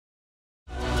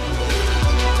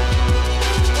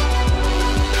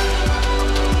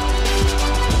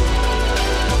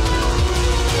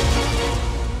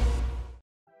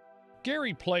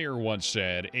Every player once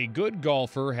said, a good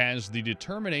golfer has the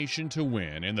determination to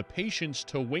win and the patience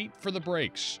to wait for the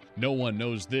breaks. No one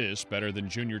knows this better than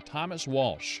junior Thomas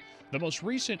Walsh. The most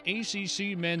recent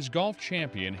ACC men's golf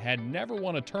champion had never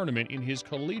won a tournament in his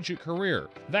collegiate career.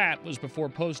 That was before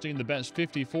posting the best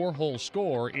 54-hole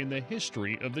score in the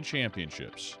history of the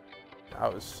championships. I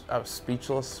was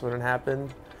speechless when it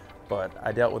happened, but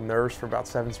I dealt with nerves for about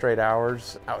 7 straight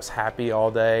hours. I was happy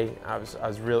all day. It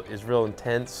was real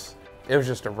intense. It was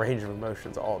just a range of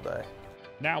emotions all day.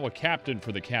 Now a captain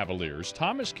for the Cavaliers,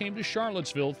 Thomas came to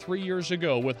Charlottesville 3 years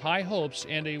ago with high hopes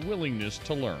and a willingness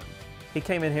to learn. He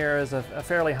came in here as a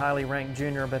fairly highly ranked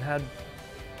junior, but had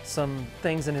some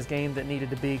things in his game that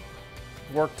needed to be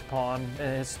worked upon.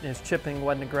 His chipping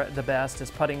wasn't the best,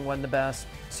 his putting wasn't the best.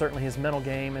 Certainly his mental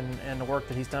game and the work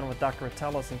that he's done with Dr.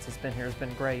 Rotella since he's been here has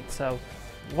been great. So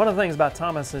one of the things about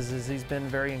Thomas is he's been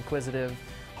very inquisitive,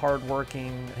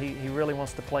 hardworking. He really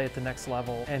wants to play at the next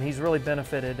level, and he's really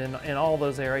benefited in all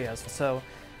those areas. So,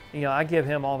 you know, I give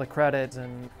him all the credit,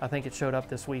 and I think it showed up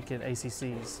this week at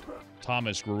ACC's.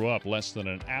 Thomas grew up less than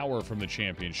an hour from the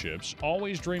championships,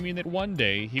 always dreaming that one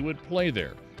day he would play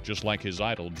there, just like his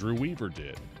idol Drew Weaver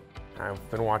did.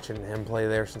 I've been watching him play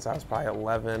there since I was probably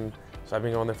 11, so I've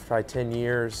been going there for probably 10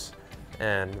 years,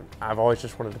 and I've always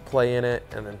just wanted to play in it,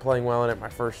 and then playing well in it my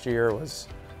first year was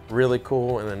really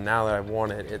cool, and then now that I've won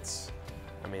it,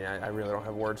 I really don't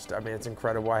have words to, it's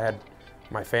incredible.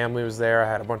 My family was there, I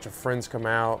had a bunch of friends come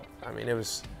out.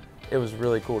 It was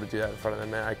really cool to do that in front of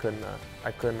them, man. I couldn't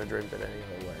have dreamed it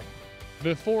any other way.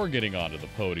 Before getting onto the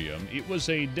podium, it was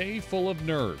a day full of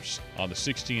nerves. On the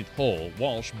 16th hole,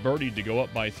 Walsh birdied to go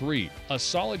up by 3, a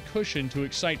solid cushion to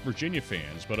excite Virginia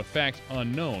fans, but a fact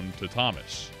unknown to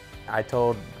Thomas. I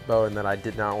told Bowen that I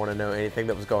did not want to know anything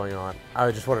that was going on. I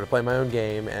just wanted to play my own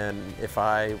game, and if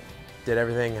I did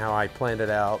everything how I planned it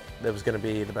out, it was going to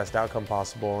be the best outcome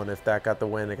possible, and if that got the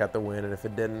win, it got the win, and if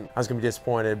it didn't, I was going to be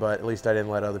disappointed, but at least I didn't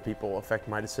let other people affect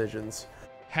my decisions.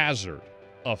 Hazard.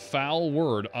 A foul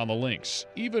word on the links,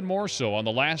 even more so on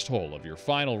the last hole of your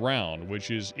final round, which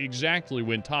is exactly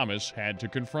when Thomas had to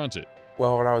confront it.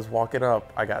 Well, when I was walking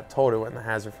up, I got told it wasn't the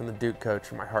hazard from the Duke coach,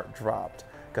 and my heart dropped,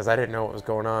 because I didn't know what was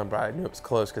going on, but I knew it was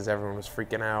close because everyone was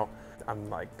freaking out. I'm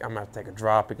like, I'm gonna have to take a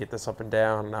drop and get this up and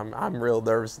down, and I'm real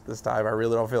nervous at this time. I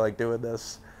really don't feel like doing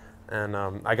this. And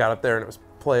I got up there and it was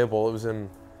playable. It was in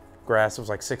grass, it was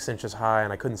like 6 inches high,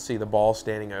 and I couldn't see the ball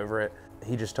standing over it.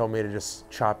 He just told me to just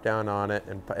chop down on it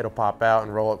and it'll pop out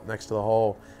and roll up next to the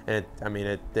hole. And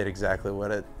it did exactly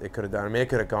what it could have done. It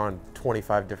could have gone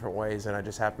 25 different ways, and I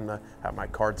just happened to have my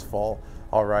cards fall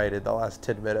all right at the last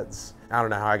 10 minutes. I don't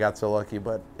know how I got so lucky,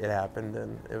 but it happened,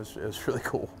 and it was really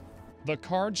cool. The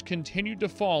cards continued to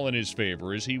fall in his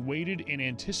favor as he waited in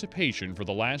anticipation for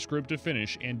the last group to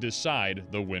finish and decide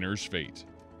the winner's fate.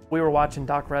 We were watching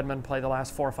Doc Redmond play the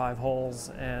last 4 or 5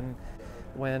 holes, and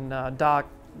when Doc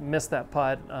missed that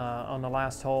putt on the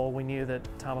last hole, we knew that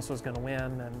Thomas was going to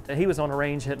win. And he was on the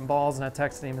range hitting balls, and I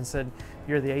texted him and said,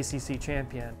 "You're the ACC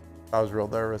champion." I was real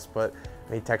nervous, but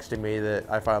he texted me that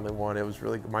I finally won. It was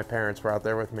really, my parents were out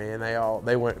there with me, and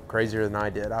they went crazier than I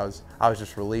did. I was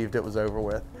just relieved it was over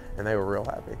with, and they were real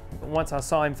happy. Once I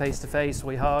saw him face to face,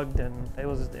 we hugged, and it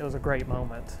was a great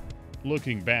moment.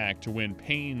 Looking back to when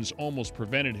pains almost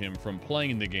prevented him from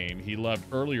playing the game he loved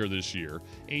earlier this year,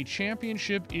 a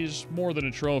championship is more than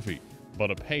a trophy,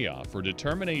 but a payoff for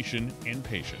determination and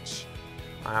patience.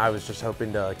 I was just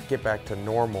hoping to get back to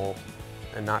normal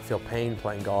and not feel pain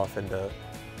playing golf, and to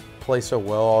play so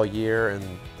well all year and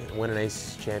win an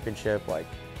ACC championship. Like,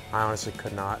 I honestly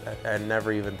could not. I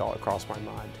never even thought it crossed my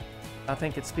mind. I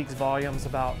think it speaks volumes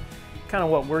about kind of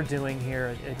what we're doing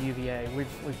here at UVA.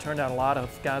 We've turned out a lot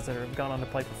of guys that have gone on to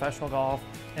play professional golf,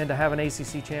 and to have an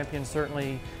ACC champion,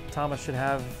 certainly Thomas should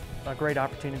have a great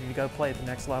opportunity to go play at the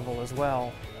next level as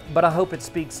well. But I hope it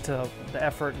speaks to the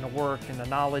effort and the work and the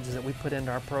knowledge that we put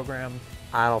into our program.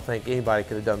 I don't think anybody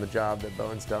could have done the job that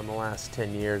Bowen's done the last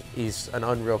 10 years. He's an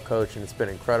unreal coach, and it's been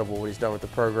incredible what he's done with the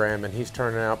program, and he's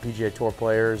turning out PGA Tour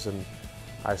players, and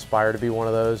I aspire to be one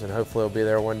of those, and hopefully he'll be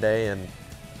there one day. And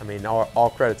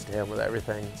all credits to him with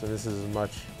everything. So this is as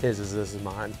much his as this is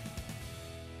mine.